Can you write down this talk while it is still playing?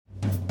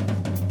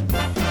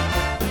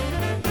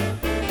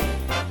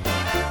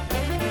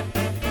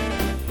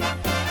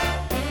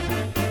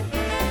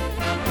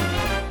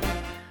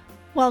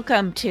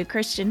Welcome to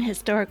Christian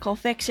Historical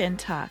Fiction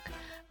Talk.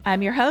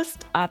 I'm your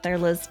host, author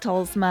Liz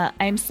Tolsma.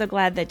 I'm so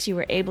glad that you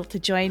were able to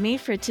join me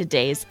for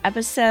today's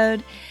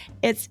episode.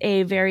 It's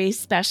a very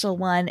special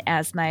one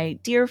as my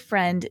dear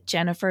friend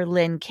Jennifer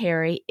Lynn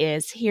Cary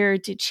is here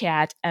to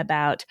chat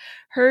about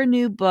her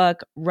new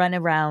book,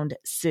 Runaround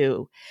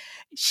Sue.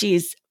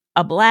 She's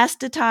a blast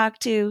to talk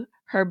to.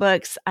 Her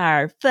books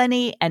are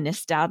funny and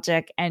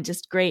nostalgic and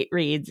just great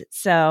reads.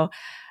 So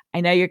I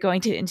know you're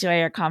going to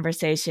enjoy our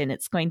conversation.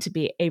 It's going to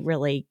be a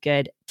really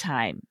good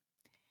time.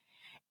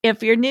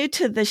 If you're new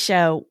to the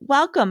show,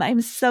 welcome.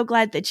 I'm so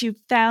glad that you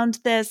found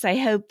this. I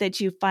hope that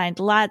you find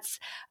lots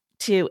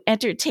to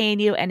entertain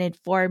you and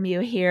inform you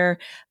here.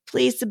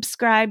 Please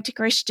subscribe to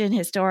Christian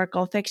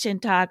Historical Fiction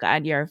Talk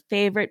on your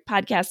favorite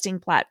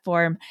podcasting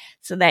platform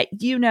so that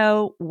you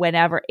know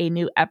whenever a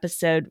new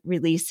episode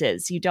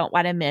releases. You don't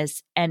want to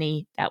miss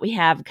any that we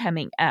have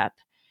coming up.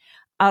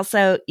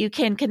 Also, you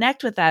can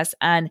connect with us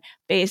on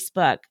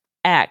Facebook,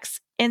 X,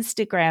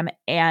 Instagram,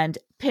 and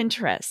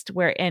Pinterest.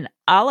 We're in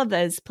all of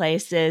those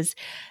places.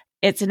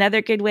 It's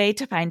another good way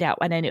to find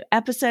out when a new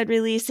episode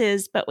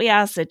releases, but we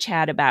also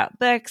chat about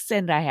books,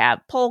 and I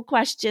have poll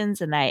questions,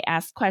 and I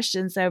ask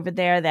questions over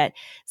there that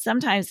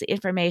sometimes the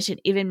information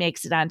even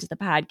makes it onto the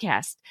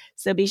podcast.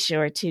 So be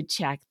sure to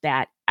check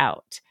that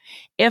out.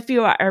 If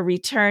you are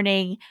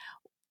returning,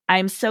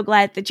 I'm so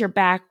glad that you're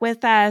back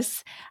with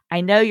us.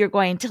 I know you're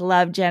going to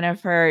love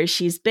Jennifer.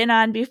 She's been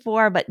on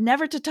before, but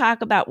never to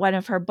talk about one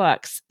of her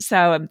books.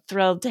 So I'm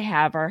thrilled to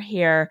have her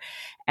here.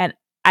 And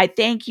I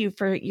thank you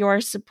for your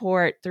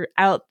support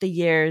throughout the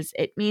years.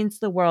 It means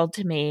the world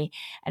to me.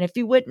 And if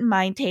you wouldn't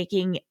mind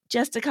taking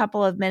just a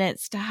couple of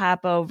minutes to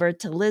hop over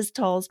to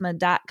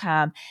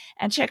liztolsma.com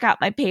and check out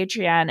my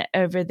Patreon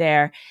over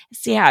there,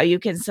 see how you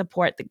can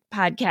support the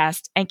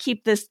podcast and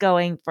keep this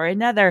going for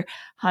another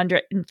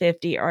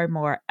 150 or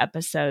more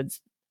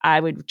episodes. I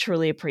would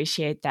truly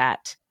appreciate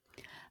that.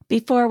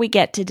 Before we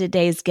get to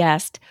today's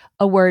guest,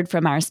 a word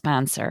from our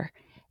sponsor.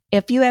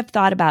 If you have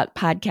thought about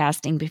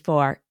podcasting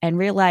before and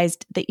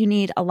realized that you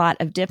need a lot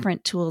of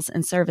different tools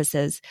and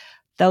services,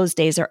 those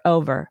days are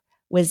over.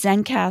 With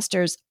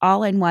Zencastr's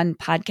all-in-one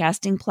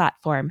podcasting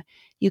platform,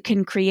 you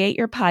can create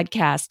your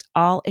podcast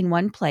all in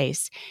one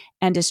place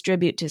and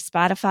distribute to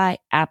Spotify,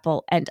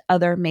 Apple, and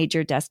other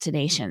major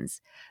destinations.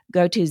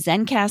 Go to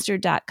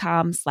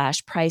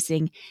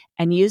zencastr.com/pricing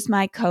and use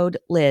my code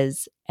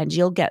Liz, and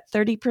you'll get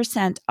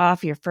 30%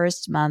 off your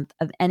first month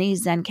of any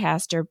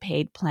Zencastr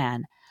paid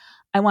plan.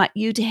 I want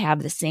you to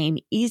have the same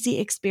easy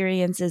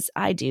experiences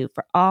I do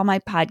for all my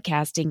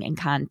podcasting and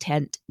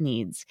content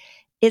needs.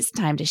 It's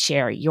time to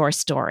share your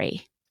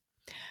story.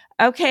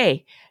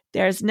 Okay,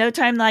 there's no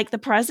time like the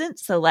present,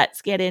 so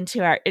let's get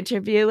into our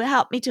interview.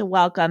 Help me to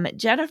welcome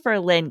Jennifer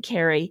Lynn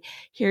Cary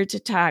here to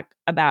talk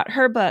about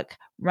her book,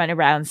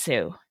 Runaround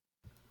Sue.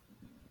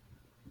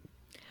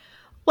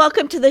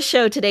 Welcome to the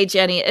show today,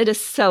 Jenny. It is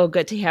so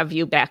good to have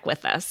you back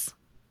with us.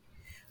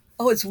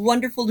 Oh, it's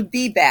wonderful to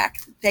be back.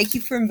 Thank you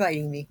for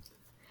inviting me.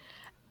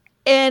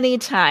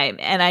 Anytime.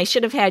 And I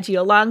should have had you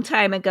a long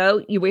time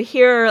ago. You were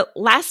here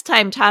last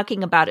time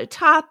talking about a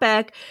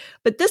topic,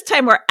 but this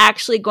time we're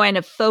actually going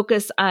to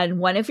focus on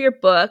one of your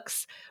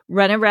books,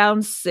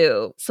 Runaround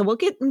Sue. So we'll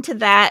get into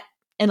that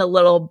in a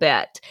little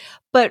bit.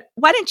 But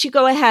why don't you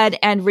go ahead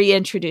and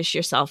reintroduce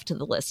yourself to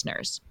the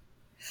listeners?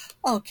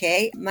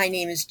 Okay. My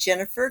name is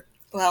Jennifer.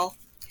 Well,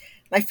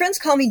 my friends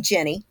call me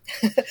Jenny,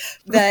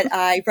 but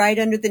I write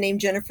under the name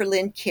Jennifer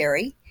Lynn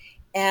Cary.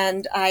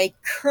 And I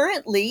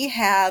currently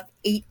have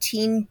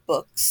 18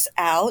 books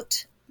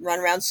out.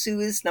 Runaround Sue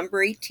is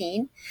number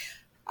 18.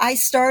 I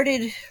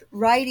started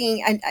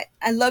writing,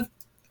 I love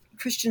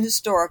Christian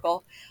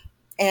historical,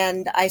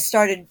 and I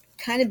started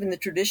kind of in the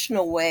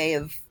traditional way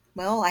of,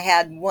 well, I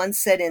had one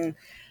set in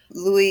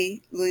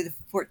Louis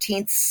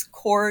XIV's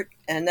court,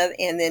 and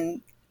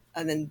then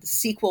the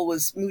sequel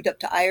was moved up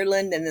to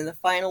Ireland, and then the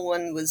final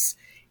one was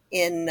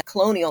in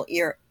colonial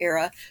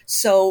era.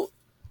 So,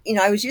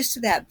 I was used to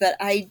that, but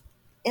I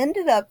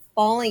ended up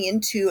falling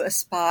into a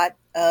spot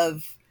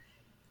of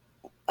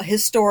a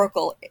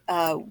historical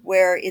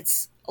where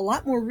it's a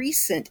lot more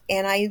recent,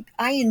 and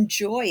I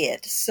enjoy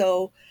it.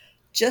 So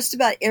just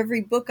about every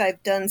book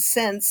I've done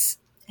since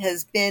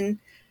has been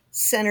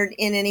centered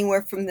in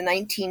anywhere from the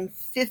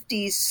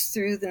 1950s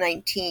through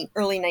the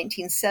early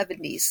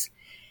 1970s.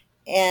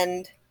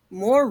 And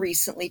more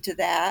recently to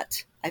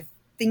that, I've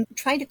been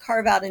trying to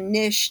carve out a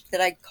niche that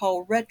I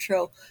call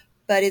retro,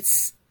 but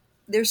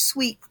they're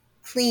sweet,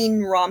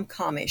 clean,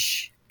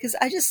 rom-com-ish, because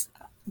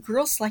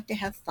girls like to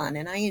have fun,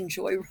 and I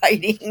enjoy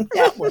writing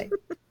that way.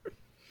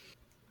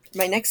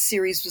 My next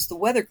series was The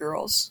Weather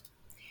Girls,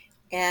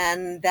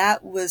 and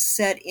that was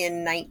set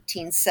in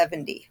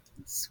 1970,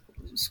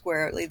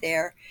 squarely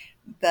there.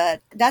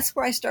 But that's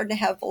where I started to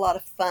have a lot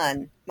of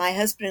fun. My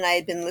husband and I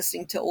had been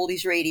listening to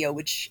oldies radio,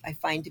 which I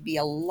find to be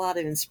a lot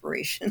of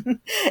inspiration.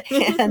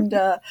 And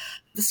the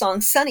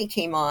song Sunny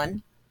came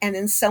on, and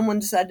then someone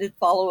decided to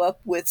follow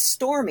up with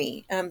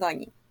Stormy. And I'm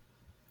thinking,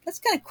 that's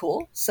kind of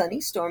cool.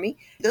 Sunny, Stormy.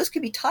 Those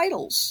could be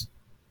titles,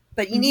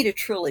 but you need a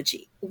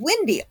trilogy.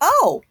 Windy.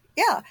 Oh,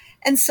 Yeah.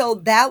 And so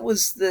that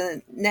was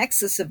the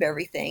nexus of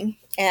everything.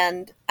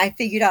 And I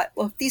figured out,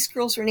 well, if these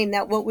girls were named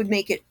that, what would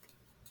make it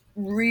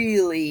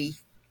really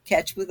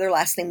catch? With their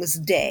last name was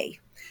Day.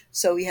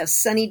 So we have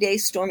Sunny Day,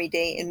 Stormy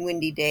Day, and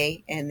Windy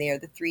Day, and they are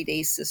the 3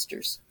 Day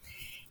sisters.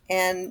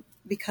 And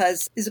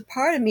because as a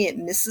part of me, it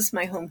misses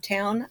my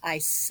hometown. I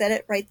set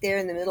it right there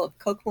in the middle of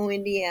Kokomo,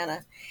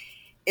 Indiana.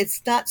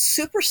 It's not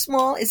super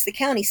small. It's the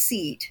county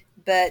seat.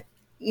 But,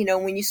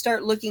 when you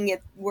start looking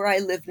at where I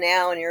live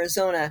now in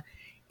Arizona,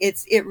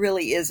 it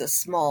really is a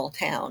small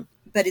town.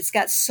 But it's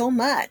got so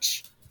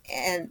much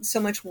and so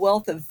much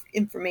wealth of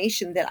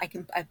information that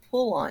I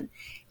pull on.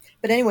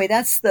 But anyway,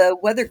 that's the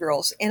Weather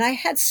Girls. And I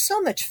had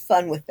so much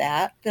fun with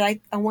that I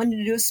wanted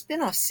to do a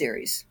spin-off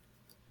series.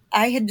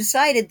 I had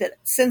decided that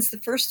since the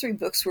first 3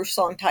 books were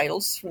song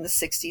titles from the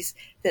 60s,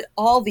 that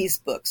all these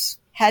books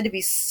had to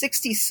be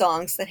 60s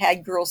songs that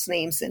had girls'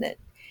 names in it.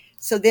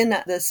 So then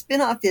the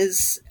spinoff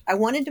is, I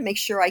wanted to make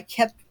sure I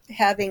kept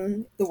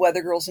having the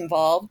Weather Girls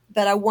involved,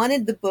 but I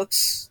wanted the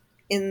books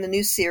in the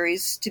new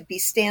series to be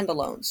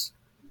standalones.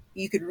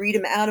 You could read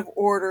them out of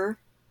order,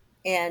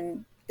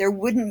 and there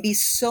wouldn't be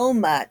so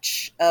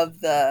much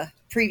of the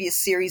previous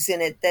series in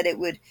it that it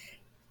would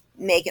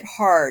make it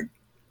hard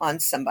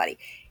on somebody.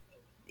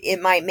 It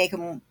might make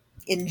them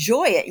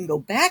enjoy it and go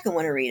back and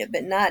want to read it,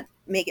 but not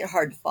make it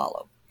hard to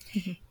follow.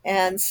 Mm-hmm.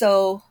 And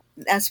so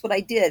that's what I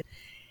did.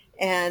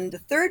 And the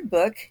 3rd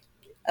book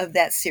of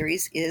that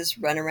series is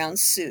Run Around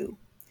Sue.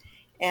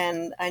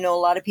 And I know a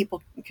lot of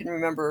people can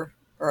remember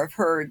or have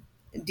heard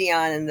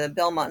Dion and the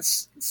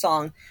Belmonts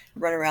song,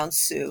 Run Around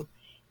Sue.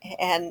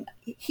 And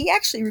he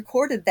actually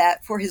recorded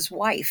that for his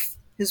wife.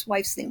 His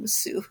wife's name was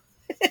Sue.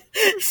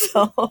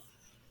 So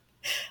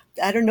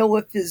I don't know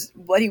what his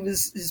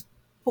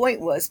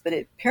point was, but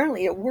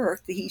apparently it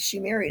worked. She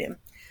married him.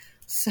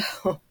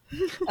 So,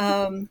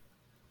 but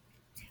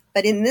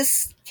in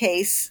this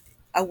case,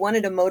 I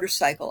wanted a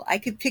motorcycle. I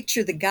could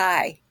picture the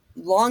guy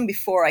long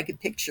before I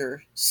could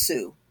picture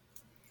Sue.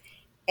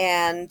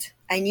 And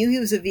I knew he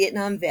was a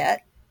Vietnam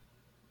vet.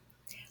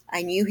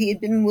 I knew he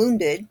had been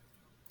wounded.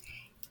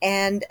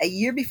 And a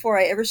year before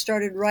I ever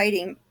started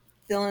writing,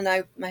 Phil and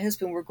I, my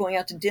husband, were going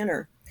out to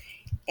dinner.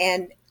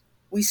 And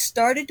we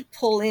started to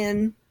pull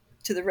in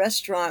to the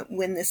restaurant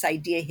when this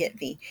idea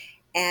hit me.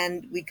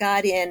 And we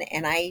got in,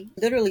 and I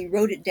literally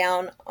wrote it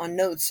down on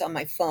notes on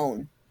my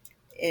phone.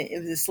 It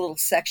was this little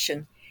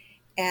section.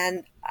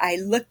 And I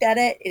looked at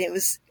it, and it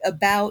was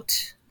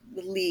about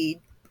the lead.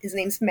 His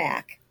name's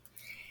Mac.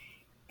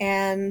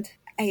 And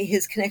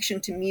his connection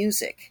to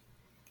music.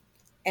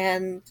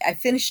 And I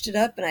finished it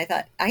up, and I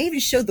thought, I even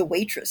showed the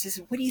waitress. I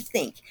said, what do you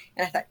think?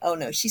 And I thought, oh,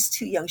 no, she's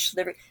too young. She'll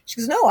never. She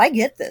goes, no, I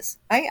get this.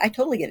 I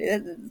totally get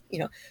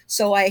it.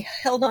 So I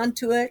held on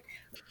to it.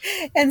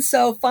 And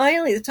so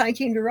finally the time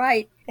came to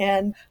write,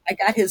 and I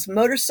got his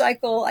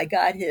motorcycle. I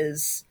got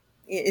his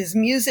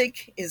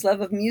music, his love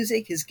of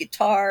music, his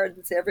guitar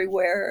that's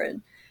everywhere,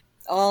 and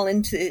all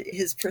into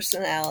his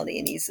personality.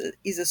 And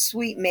he's a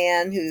sweet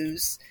man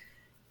who's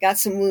got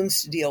some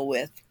wounds to deal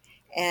with.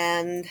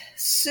 And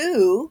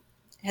Sue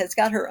has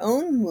got her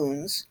own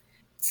wounds,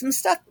 some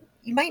stuff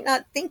you might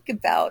not think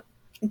about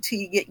until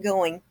you get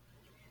going.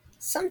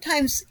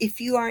 Sometimes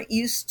if you aren't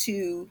used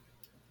to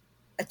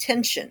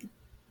attention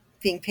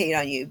being paid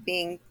on you,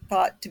 being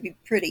thought to be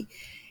pretty,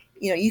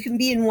 you can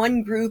be in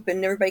one group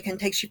and everybody kind of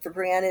takes you for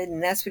granted,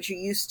 and that's what you're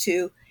used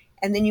to.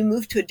 And then you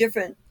move to a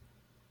different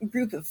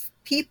group of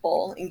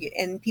people,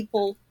 and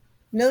people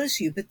notice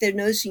you, but they're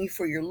noticing you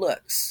for your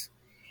looks.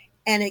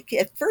 And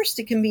at first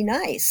it can be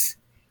nice,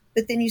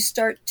 but then you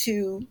start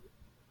to,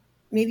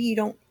 maybe you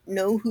don't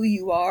know who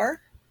you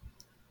are.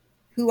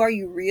 Who are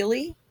you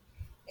really?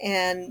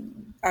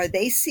 And are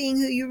they seeing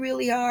who you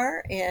really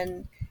are?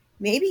 And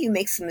maybe you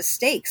make some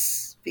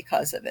mistakes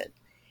because of it.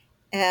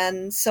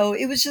 And so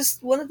it was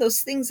just one of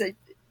those things that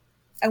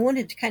I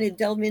wanted to kind of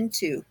delve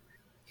into.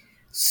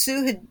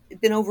 Sue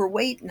had been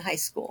overweight in high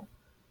school,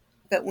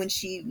 but when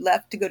she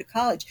left to go to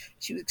college,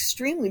 she was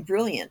extremely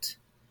brilliant.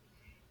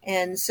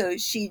 And so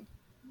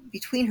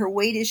between her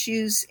weight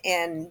issues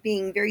and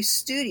being very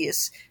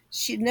studious,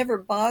 she'd never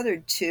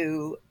bothered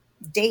to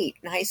date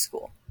in high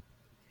school.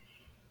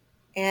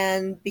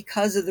 And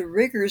because of the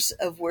rigors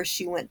of where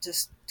she went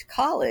to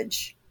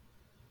college,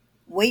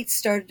 weight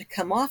started to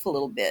come off a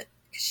little bit.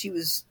 She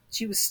was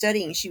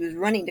studying, she was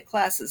running to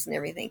classes and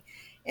everything,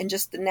 and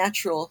just the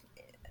natural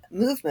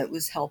movement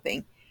was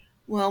helping.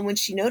 Well, when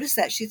she noticed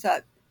that, she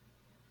thought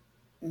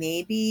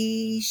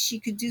maybe she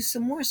could do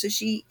some more. So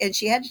she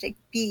had to take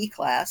a PE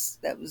class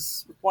that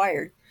was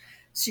required.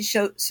 So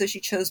she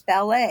chose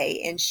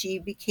ballet, and she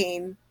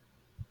became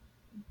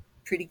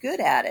pretty good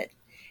at it.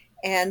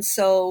 And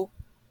so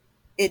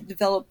it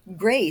developed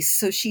grace.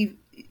 So she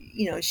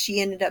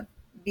ended up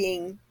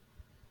being,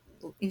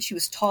 and she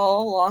was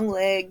tall, long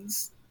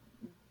legs,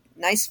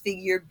 nice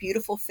figure,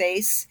 beautiful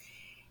face.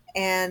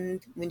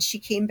 And when she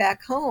came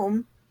back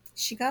home,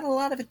 she got a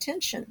lot of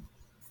attention.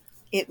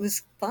 It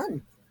was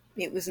fun.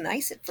 It was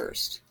nice at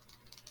first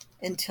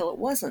until it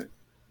wasn't.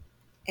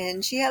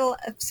 And she had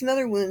some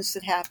other wounds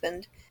that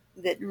happened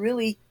that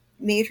really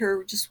made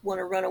her just want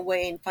to run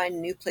away and find a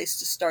new place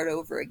to start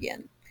over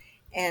again.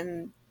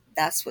 And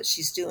that's what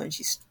she's doing.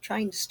 She's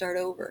trying to start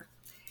over.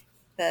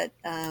 But,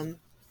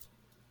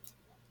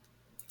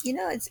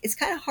 it's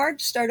kind of hard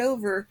to start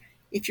over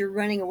if you're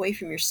running away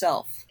from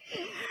yourself.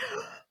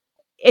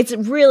 It's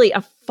really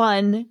a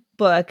fun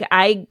book.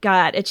 I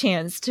got a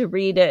chance to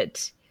read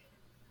it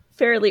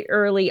fairly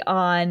early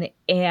on,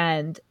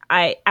 and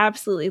I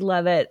absolutely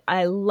love it.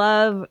 I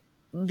love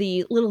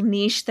the little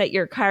niche that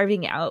you're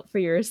carving out for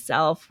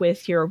yourself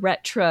with your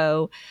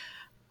retro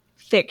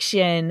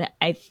fiction.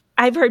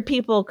 I've heard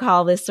people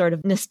call this sort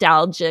of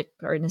nostalgic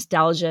or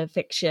nostalgia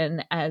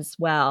fiction as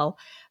well,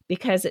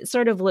 because it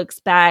sort of looks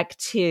back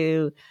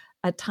to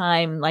a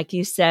time, like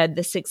you said,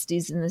 the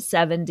 60s and the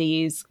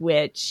 70s,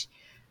 which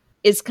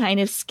is kind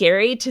of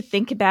scary to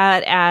think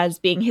about as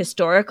being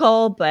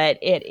historical, but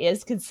it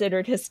is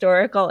considered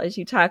historical, as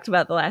you talked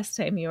about the last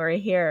time you were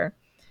here.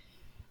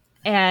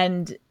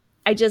 And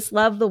I just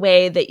love the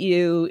way that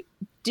you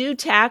do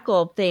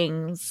tackle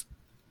things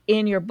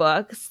in your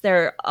books.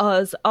 There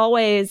is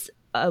always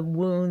a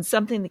wound,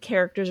 something the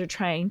characters are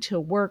trying to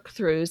work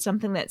through,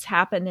 something that's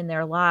happened in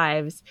their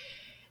lives.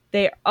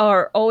 There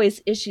are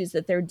always issues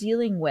that they're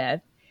dealing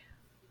with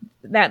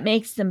that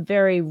makes them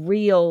very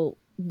real,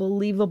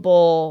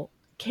 believable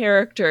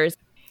characters.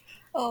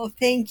 Oh,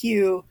 thank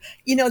you.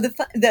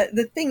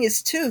 The thing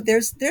is too,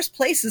 there's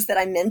places that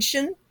I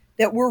mention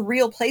that were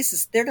real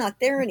places. They're not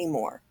there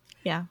anymore.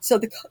 Yeah. So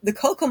the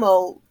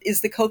Kokomo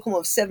is the Kokomo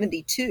of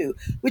 72,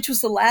 which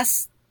was the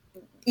last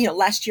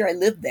year I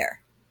lived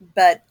there.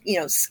 But,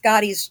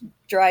 Scotty's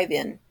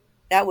Drive-In,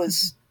 that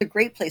was a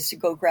great place to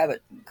go grab a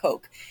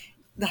Coke.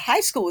 The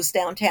high school was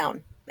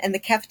downtown and the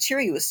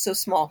cafeteria was so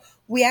small.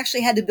 We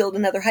actually had to build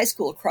another high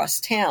school across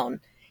town,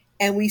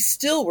 and we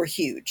still were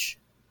huge.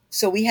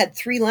 So we had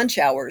 3 lunch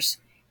hours,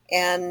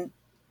 and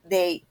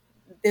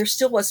there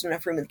still wasn't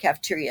enough room in the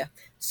cafeteria.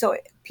 So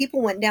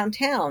people went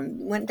downtown,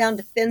 went down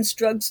to Finn's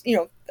Drugs,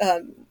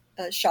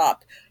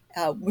 shop,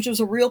 which was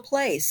a real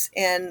place.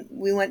 And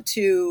we went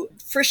to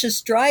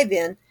Frisch's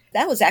Drive-In.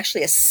 That was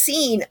actually a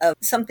scene of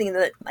something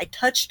that I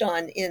touched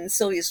on in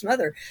Sylvia's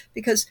Mother,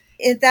 because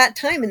at that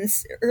time in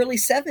the early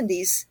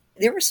 70s,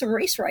 there were some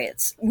race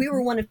riots. We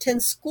were one of 10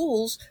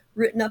 schools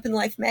written up in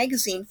Life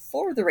magazine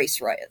for the race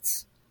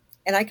riots.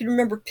 And I can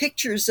remember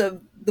pictures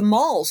of the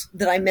malls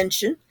that I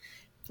mentioned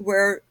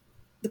where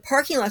the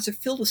parking lots are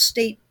filled with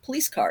state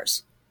police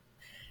cars.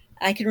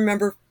 I can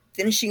remember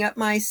finishing up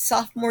my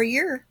sophomore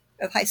year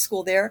of high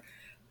school there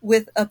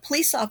with a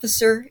police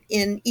officer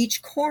in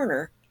each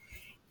corner.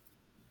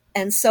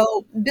 And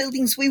so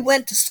buildings we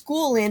went to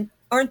school in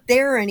aren't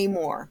there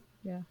anymore.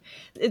 Yeah.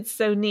 It's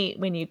so neat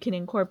when you can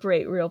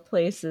incorporate real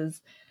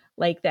places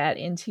like that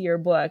into your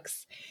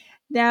books.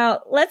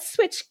 Now, let's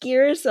switch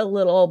gears a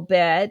little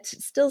bit,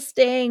 still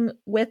staying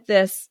with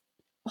this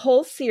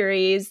whole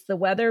series, The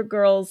Weather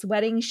Girls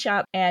Wedding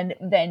Shop and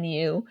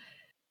Venue.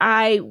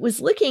 I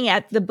was looking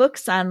at the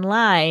books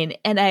online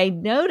and I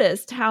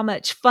noticed how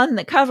much fun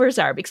the covers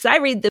are, because I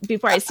read them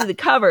before I see the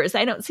covers.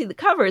 I don't see the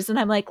covers and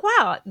I'm like,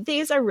 wow,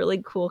 these are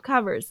really cool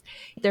covers.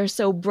 They're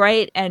so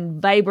bright and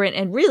vibrant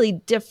and really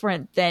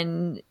different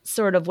than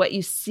sort of what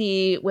you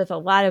see with a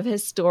lot of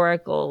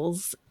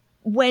historicals.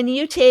 When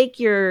you take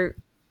your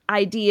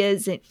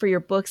ideas for your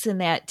books and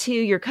that to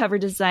your cover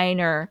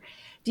designer,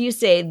 do you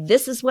say,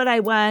 this is what I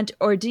want,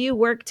 or do you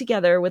work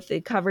together with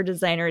the cover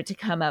designer to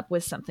come up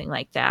with something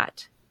like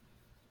that?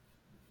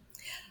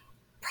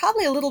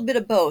 Probably a little bit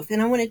of both.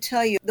 And I want to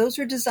tell you, those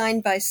were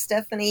designed by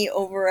Stephanie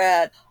over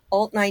at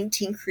Alt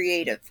 19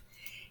 Creative.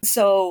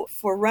 So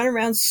for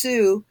Runaround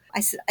Sue,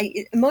 I said,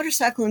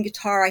 motorcycle and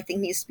guitar, I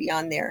think needs to be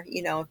on there.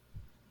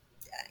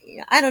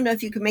 I don't know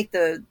if you could make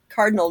the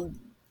Cardinal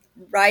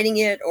riding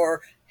it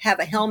or have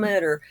a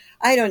helmet, or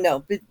I don't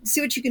know, but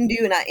see what you can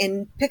do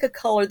and pick a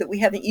color that we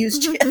haven't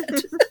used yet.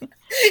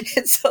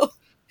 And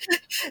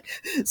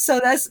so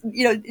that's,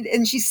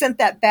 and she sent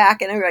that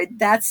back and I'm like,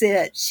 that's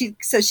it. She's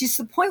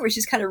to the point where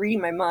she's kind of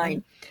reading my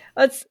mind.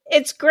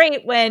 It's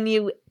great when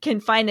you can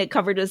find a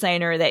cover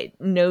designer that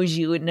knows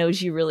you and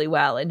knows you really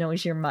well and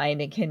knows your mind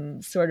and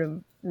can sort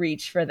of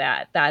reach for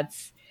that.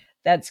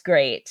 That's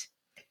great.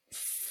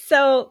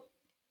 So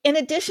in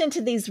addition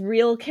to these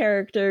real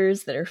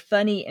characters that are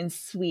funny and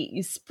sweet,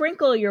 you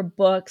sprinkle your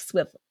books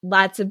with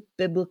lots of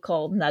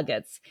biblical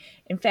nuggets.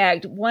 In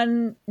fact,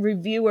 one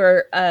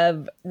reviewer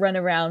of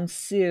Runaround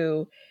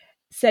Sue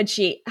said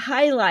she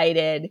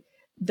highlighted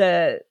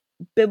the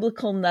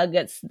biblical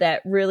nuggets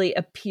that really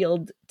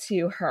appealed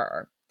to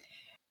her.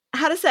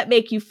 How does that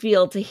make you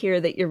feel to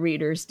hear that your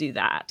readers do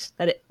that,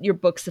 your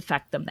books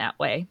affect them that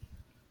way?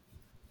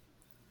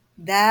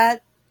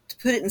 That, to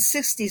put it in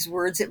 60s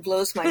words, it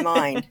blows my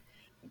mind.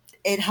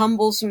 It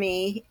humbles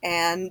me,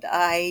 and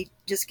I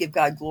just give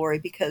God glory,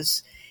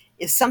 because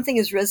if something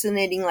is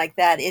resonating like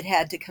that, it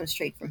had to come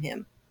straight from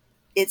him.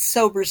 It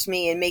sobers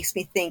me and makes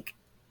me think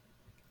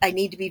I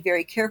need to be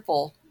very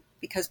careful,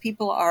 because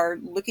people are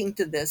looking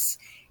to this,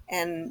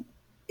 and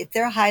if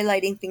they're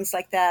highlighting things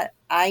like that,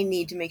 I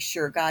need to make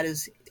sure God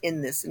is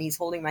in this and he's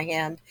holding my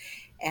hand.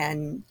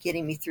 and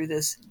getting me through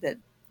this, that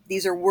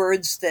these are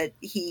words that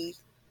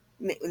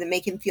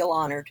make him feel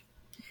honored,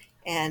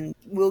 and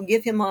we'll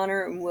give him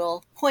honor and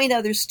we'll point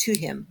others to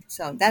him.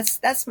 So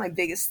that's my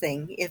biggest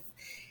thing.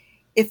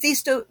 If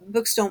these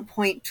books don't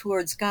point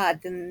towards God,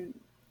 then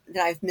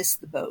I've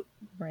missed the boat.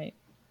 Right.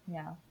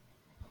 Yeah.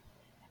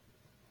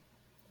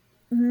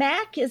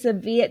 Mac is a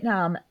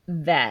Vietnam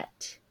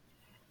vet.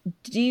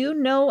 Do you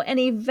know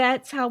any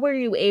vets? How were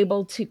you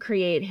able to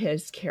create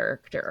his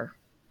character?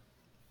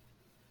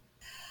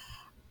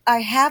 I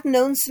have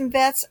known some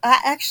vets.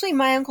 Actually,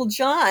 my Uncle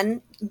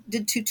John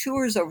did 2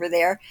 tours over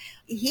there.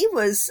 He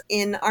was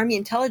in Army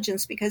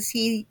intelligence because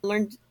he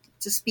learned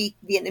to speak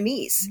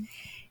Vietnamese. Mm-hmm.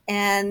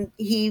 And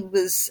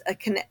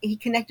he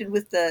connected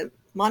with the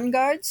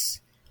Monguards,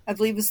 I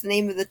believe was the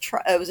name of it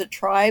was a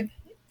tribe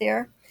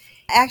there.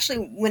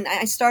 Actually, when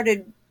I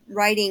started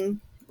writing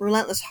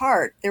Relentless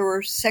Heart, there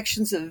were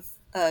sections of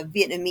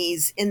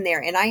Vietnamese in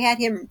there, and I had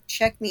him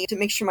check me to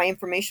make sure my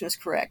information was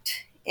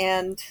correct.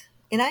 And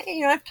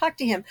I've talked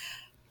to him.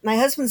 My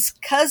husband's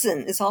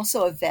cousin is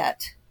also a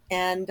vet,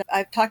 and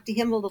I've talked to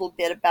him a little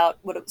bit about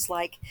what it was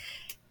like.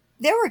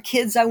 There were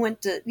kids I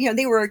went to,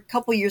 they were a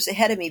couple years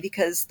ahead of me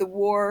because the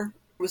war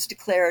was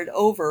declared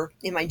over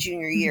in my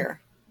junior year.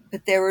 Mm-hmm.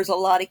 But there was a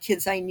lot of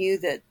kids I knew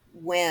that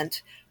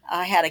went.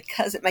 I had a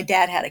cousin, my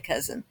dad had a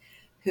cousin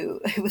who,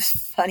 it was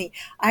funny.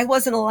 I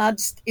wasn't allowed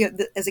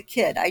to, as a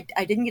kid,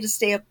 I didn't get to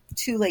stay up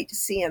too late to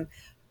see him,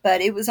 but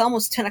it was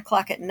almost 10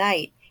 o'clock at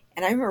night.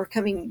 And I remember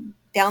coming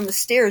down the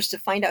stairs to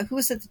find out who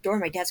was at the door.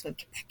 My dad's going,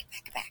 get back, get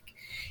back, get back.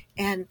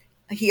 And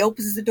he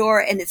opens the door,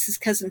 and it's his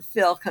cousin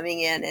Phil coming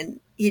in, and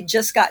he had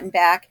just gotten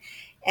back,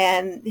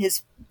 and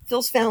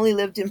Phil's family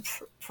lived in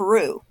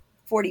Peru,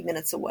 40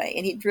 minutes away,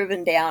 and he'd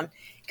driven down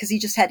because he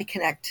just had to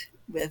connect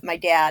with my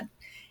dad.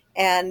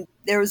 And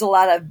there was a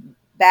lot of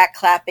back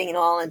clapping and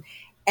all,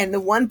 and the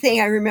one thing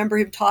I remember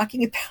him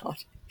talking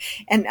about,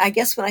 and I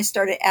guess when I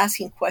started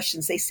asking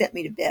questions, they sent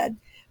me to bed,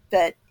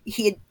 but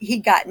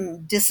he'd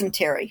gotten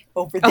dysentery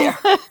over there.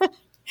 Oh.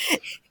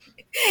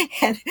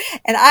 And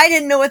I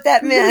didn't know what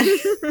that meant.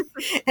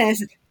 And I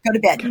said, go to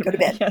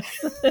bed.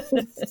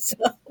 Yes. So,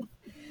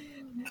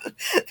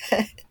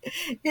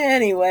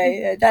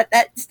 anyway,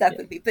 that stuff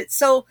would be. But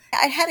so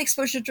I had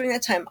exposure during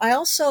that time.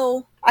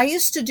 I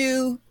used to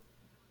do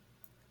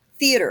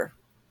theater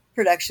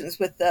productions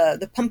with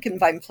the Pumpkin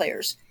Vine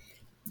Players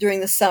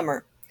during the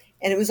summer.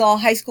 And it was all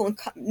high school and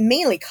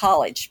mainly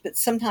college, but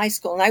some high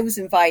school. And I was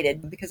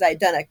invited because I had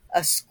done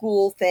a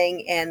school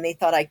thing, and they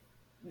thought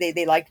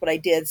they liked what I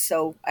did,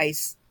 so I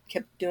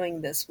kept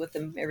doing this with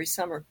them every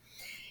summer.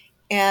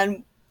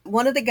 And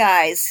one of the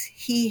guys,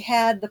 he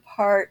had the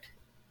part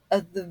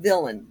of the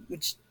villain,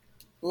 which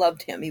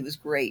loved him. He was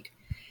great.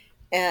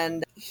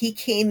 And he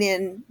came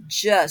in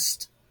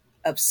just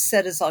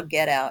upset as all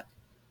get out.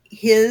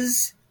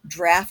 His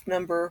draft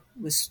number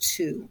was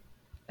 2.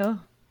 Oh.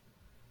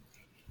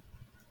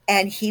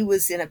 And he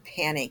was in a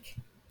panic.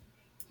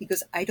 He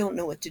goes, I don't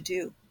know what to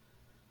do.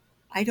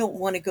 I don't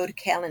want to go to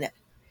Canada.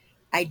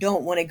 I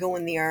don't want to go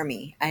in the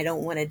army. I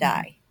don't want to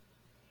die.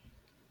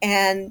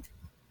 And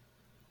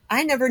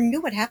I never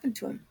knew what happened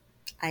to him.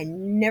 I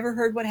never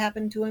heard what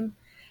happened to him.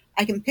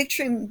 I can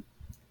picture him,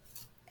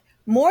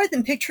 more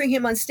than picturing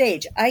him on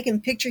stage, I can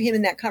picture him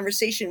in that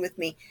conversation with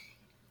me.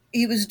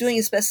 He was doing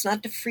his best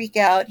not to freak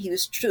out. He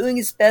was doing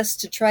his best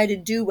to try to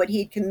do what he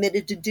had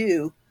committed to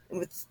do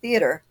with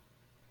theater.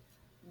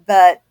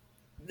 But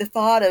the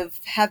thought of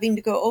having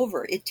to go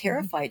over, it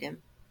terrified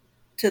him.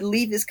 To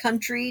leave his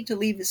country, to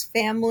leave his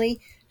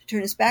family, to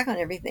turn his back on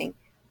everything.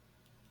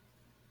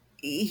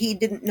 He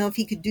didn't know if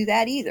he could do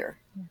that either.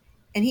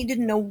 And he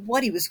didn't know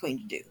what he was going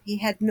to do. He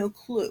had no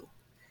clue.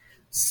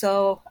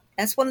 So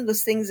that's one of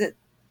those things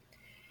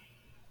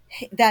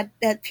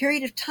that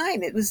period of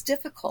time, it was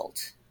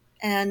difficult.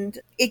 And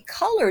it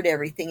colored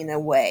everything in a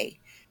way,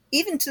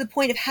 even to the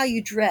point of how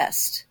you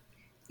dressed.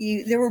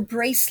 There were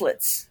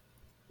bracelets.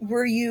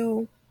 Were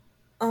you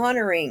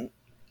honoring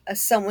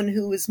someone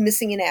who was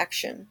missing in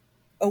action?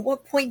 At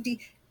what point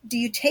do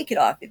you take it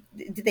off?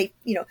 Did they,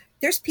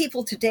 there's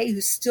people today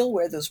who still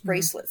wear those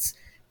bracelets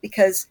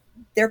because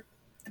the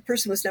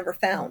person was never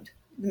found.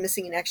 The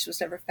missing in action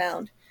was never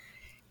found.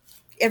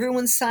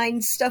 Everyone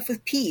signed stuff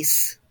with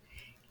peace.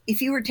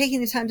 If you were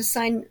taking the time to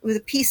sign with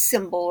a peace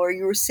symbol, or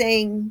you were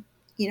saying,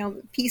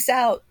 peace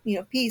out,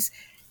 peace,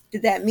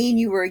 did that mean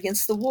you were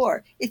against the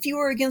war? If you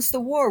were against the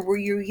war, were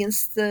you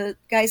against the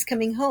guys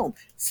coming home?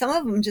 Some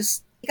of them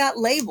just got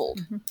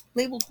labeled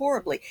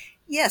horribly.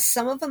 Yes,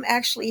 some of them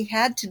actually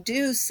had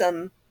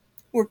to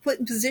were put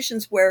in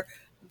positions where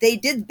they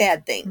did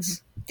bad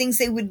things, things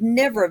they would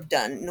never have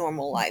done in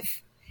normal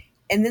life.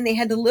 And then they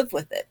had to live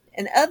with it.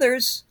 And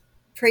others,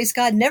 praise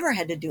God, never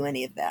had to do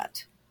any of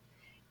that.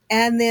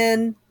 And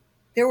then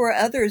there were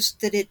others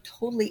that it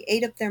totally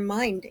ate up their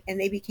mind, and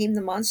they became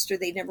the monster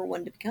they never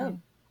wanted to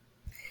become.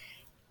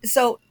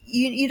 So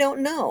you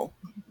don't know.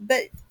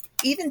 But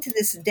even to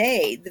this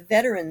day, the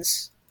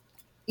veterans,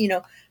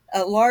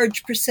 a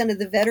large percent of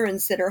the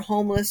veterans that are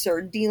homeless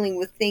or dealing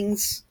with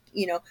things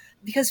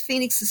because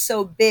Phoenix is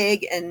so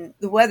big and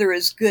the weather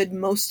is good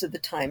most of the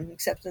time,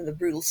 except in the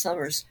brutal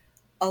summers,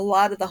 a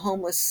lot of the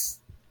homeless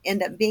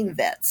end up being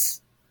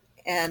vets.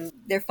 And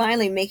they're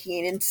finally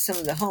making it into some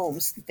of the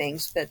homes and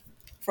things. But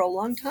for a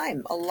long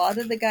time, a lot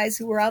of the guys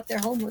who were out there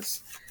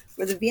homeless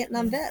were the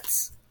Vietnam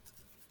vets.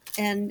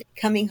 And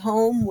coming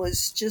home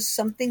was just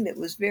something that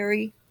was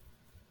very,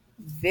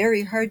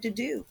 very hard to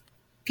do.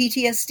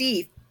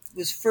 PTSD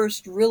was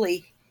first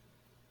really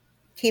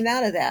came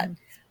out of that.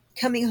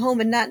 Coming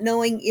home and not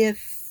knowing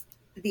if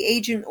the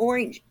Agent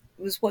Orange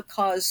was what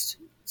caused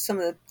some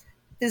of the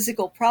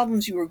physical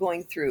problems you were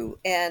going through.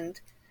 And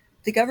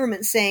the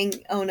government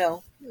saying, oh,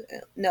 no,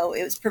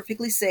 it was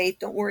perfectly safe.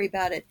 Don't worry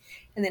about it.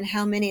 And then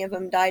how many of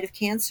them died of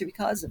cancer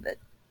because of it?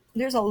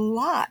 There's a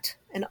lot,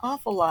 an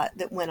awful lot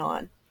that went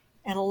on.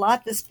 And a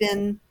lot that's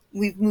been,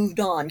 we've moved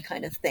on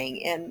kind of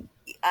thing. And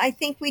I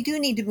think we do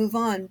need to move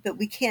on, but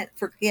we can't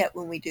forget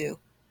when we do.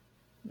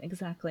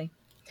 Exactly.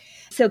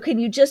 So can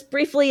you just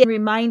briefly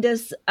remind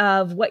us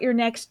of what your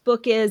next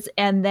book is?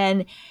 And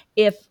then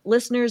if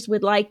listeners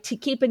would like to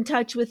keep in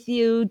touch with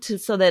you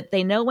so that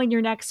they know when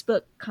your next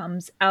book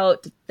comes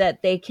out,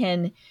 that they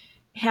can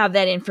have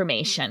that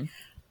information.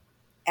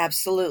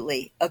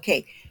 Absolutely.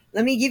 Okay.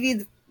 Let me give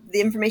you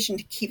the information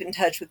to keep in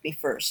touch with me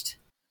first.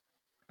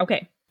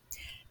 Okay.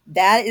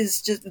 That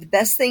is just the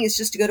best thing is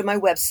just to go to my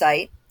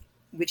website,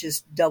 which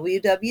is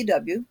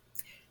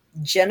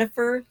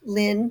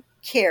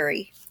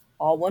www.jenniferlyncary,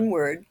 all one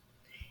word,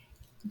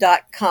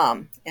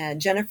 .com.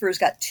 And Jennifer's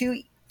got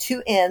two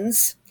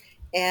N's,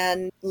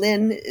 and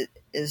Lynn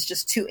is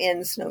just two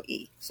N's, no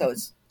E. So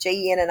it's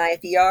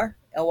JENNIFER,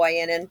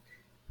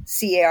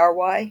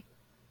 LYNNCARY,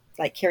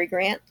 like Cary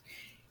Grant,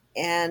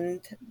 and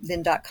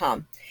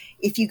Lynn.com.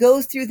 If you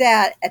go through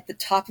that, at the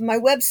top of my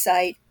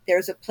website,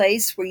 there's a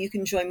place where you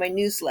can join my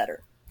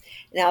newsletter.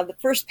 Now, the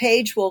first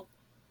page will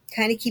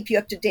kind of keep you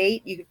up to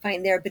date. You can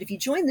find there. But if you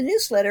join the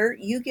newsletter,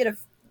 you get a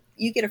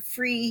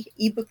free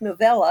ebook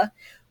novella,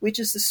 which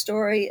is the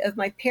story of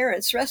my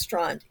parents'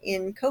 restaurant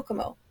in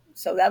Kokomo.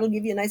 So that'll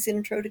give you a nice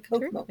intro to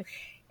Kokomo. Sure.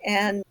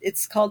 And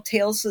it's called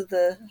Tales of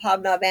the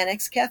Hobnob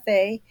Annex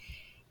Cafe.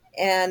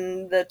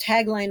 And the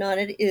tagline on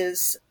it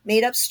is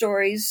made up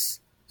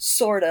stories,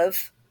 sort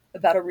of,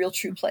 about a real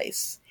true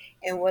place.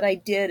 And what I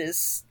did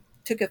is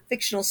took a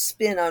fictional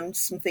spin on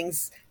some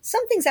things.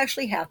 Some things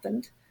actually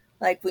happened,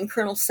 like when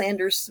Colonel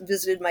Sanders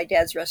visited my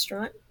dad's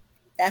restaurant.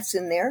 That's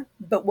in there.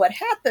 But what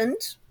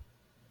happened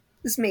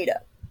is made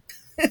up.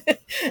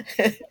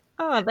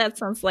 Oh, that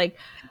sounds like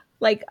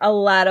a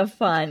lot of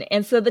fun.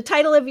 And so the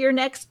title of your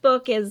next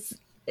book is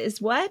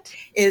what?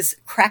 Is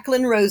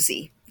Cracklin'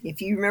 Rosie. If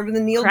you remember the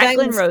Neil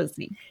Cracklin' Diamond.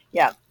 Rosie.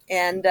 Yeah.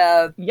 And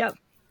yep.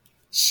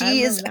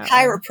 She is a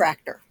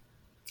chiropractor.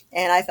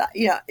 And I thought,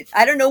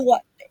 I don't know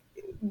what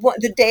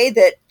the day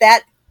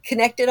that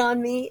connected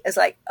on me is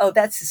like, oh,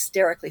 that's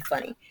hysterically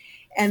funny.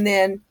 And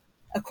then,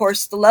 of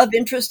course, the love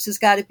interest has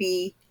got to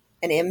be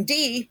an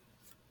MD,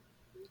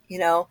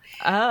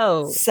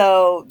 Oh.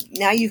 So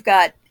now you've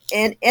got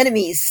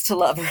enemies to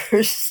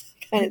lovers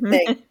kind of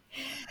thing.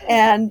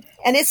 and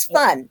it's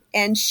fun.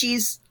 And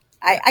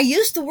I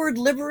used the word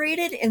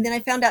liberated, and then I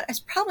found out it's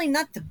probably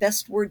not the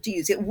best word to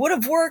use. It would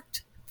have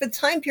worked for the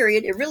time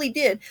period. It really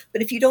did.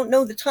 But if you don't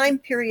know the time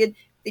period,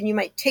 then you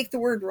might take the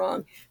word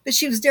wrong. But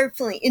she was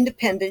definitely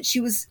independent.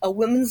 She was a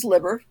woman's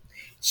liber.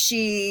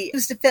 She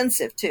was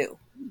defensive, too,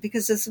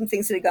 because of some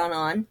things that had gone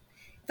on.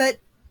 But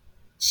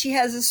she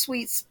has a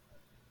sweet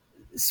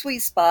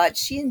spot.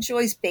 She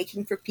enjoys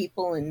baking for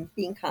people and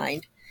being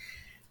kind.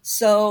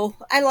 So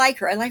I like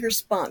her. I like her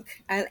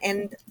spunk.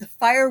 And the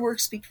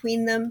fireworks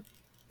between them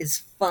is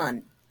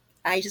fun.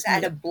 I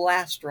had a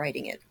blast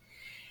writing it.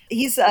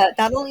 He's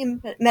not only a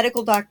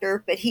medical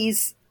doctor, but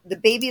he's the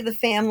baby of the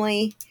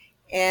family.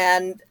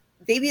 And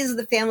babies of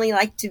the family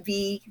like to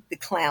be the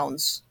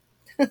clowns.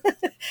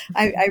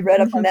 I read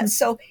up on that.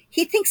 So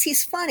he thinks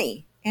he's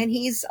funny, and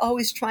he's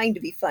always trying to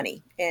be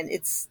funny. And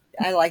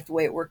I like the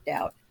way it worked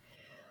out.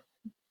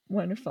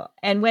 Wonderful.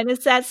 And when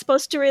is that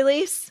supposed to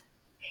release?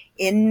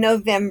 In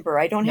November.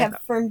 I don't have a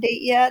firm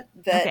date yet,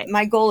 but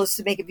my goal is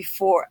to make it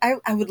before.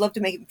 I would love to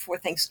make it before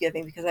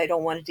Thanksgiving, because I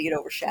don't want it to get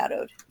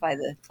overshadowed by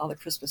all the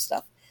Christmas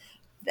stuff.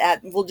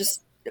 But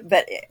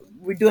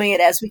we're doing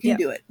it as we can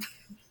do it.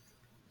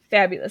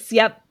 Fabulous.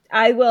 Yep.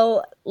 I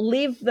will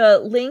leave the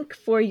link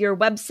for your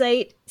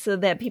website so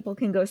that people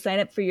can go sign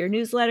up for your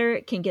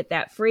newsletter, can get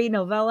that free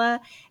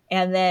novella,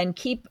 and then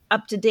keep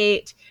up to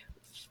date,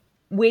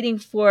 waiting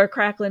for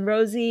Cracklin'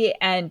 Rosie,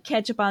 and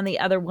catch up on the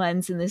other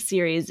ones in the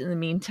series in the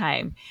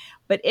meantime.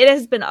 But it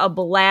has been a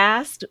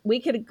blast. We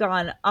could have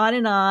gone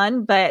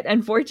on, but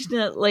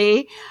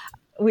unfortunately,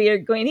 we are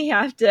going to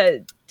have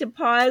to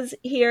pause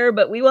here,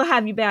 but we will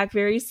have you back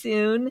very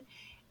soon,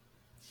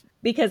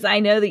 because I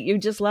know that you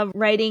just love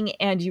writing,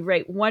 and you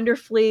write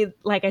wonderfully.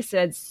 Like I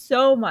said,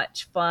 so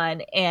much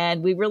fun.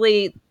 And we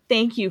really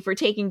thank you for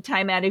taking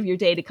time out of your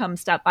day to come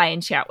stop by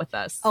and chat with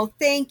us. Oh,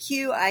 thank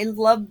you. I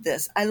love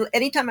this.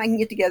 Anytime I can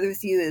get together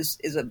with you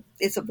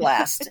it's a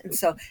blast. And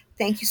so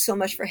thank you so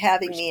much for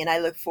having me, and I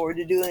look forward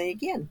to doing it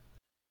again.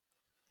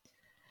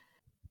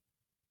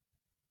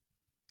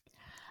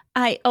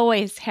 I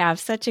always have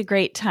such a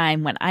great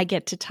time when I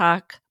get to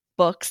talk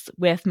books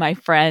with my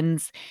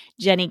friends.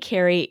 Jenny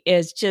Cary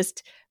is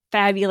just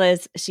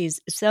fabulous. She's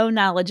so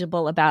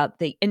knowledgeable about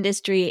the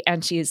industry,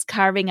 and she's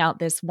carving out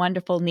this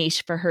wonderful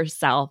niche for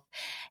herself.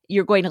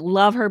 You're going to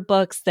love her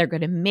books. They're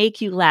going to make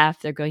you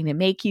laugh. They're going to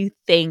make you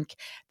think.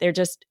 They're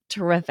just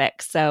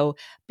terrific. So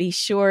be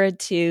sure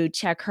to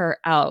check her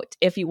out.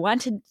 If you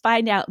want to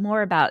find out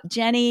more about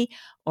Jenny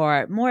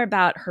or more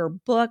about her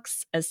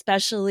books,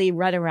 especially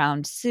Run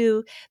Around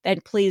Sue, then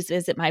please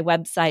visit my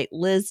website,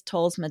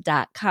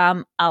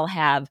 liztolsma.com. I'll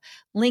have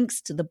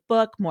links to the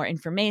book, more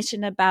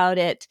information about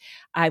it.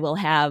 I will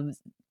have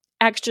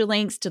extra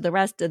links to the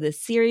rest of the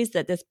series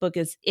that this book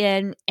is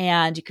in,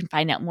 and you can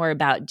find out more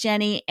about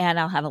Jenny, and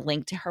I'll have a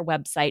link to her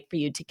website for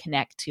you to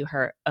connect to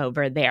her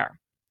over there.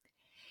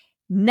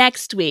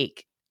 Next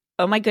week,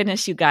 oh my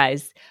goodness, you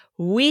guys,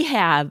 we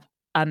have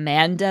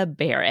Amanda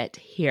Barrett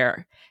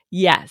here.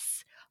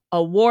 Yes,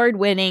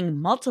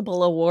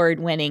 multiple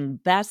award-winning,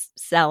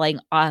 best-selling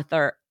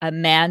author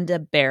Amanda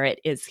Barrett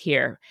is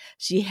here.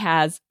 She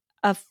has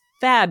a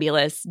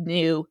fabulous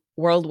new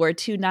World War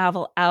II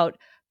novel out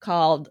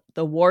called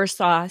The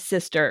Warsaw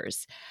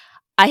Sisters.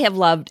 I have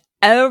loved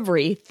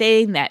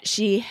everything that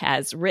she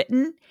has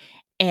written,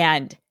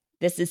 and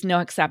this is no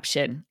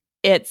exception.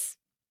 It's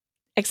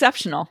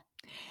exceptional.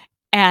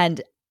 And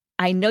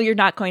I know you're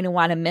not going to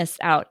want to miss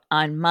out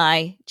on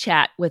my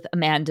chat with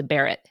Amanda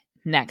Barrett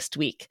next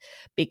week,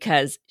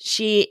 because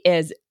she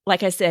is,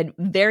 like I said,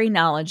 very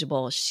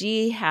knowledgeable.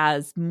 She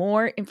has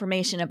more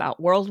information about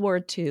World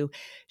War II.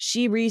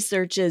 She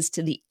researches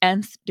to the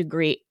nth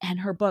degree,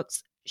 and her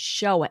books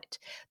show it.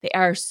 They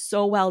are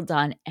so well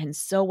done and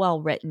so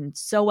well written,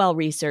 so well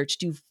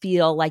researched. You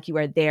feel like you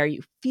are there.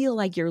 You feel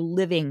like you're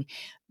living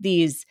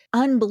these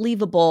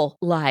unbelievable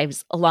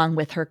lives along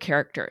with her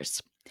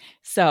characters.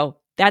 So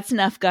that's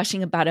enough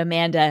gushing about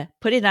Amanda.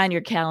 Put it on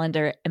your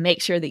calendar and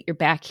make sure that you're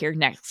back here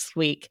next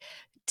week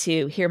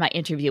to hear my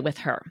interview with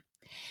her.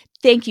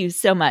 Thank you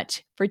so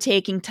much for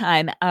taking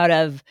time out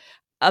of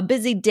a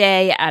busy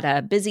day at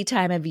a busy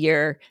time of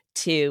year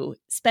to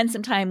spend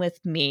some time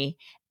with me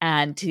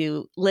and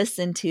to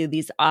listen to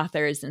these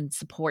authors and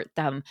support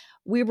them.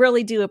 We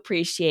really do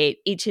appreciate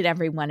each and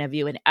every one of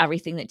you and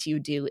everything that you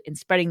do in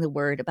spreading the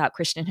word about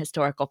Christian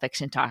historical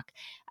fiction talk.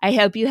 I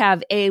hope you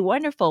have a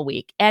wonderful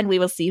week, and we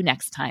will see you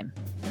next time.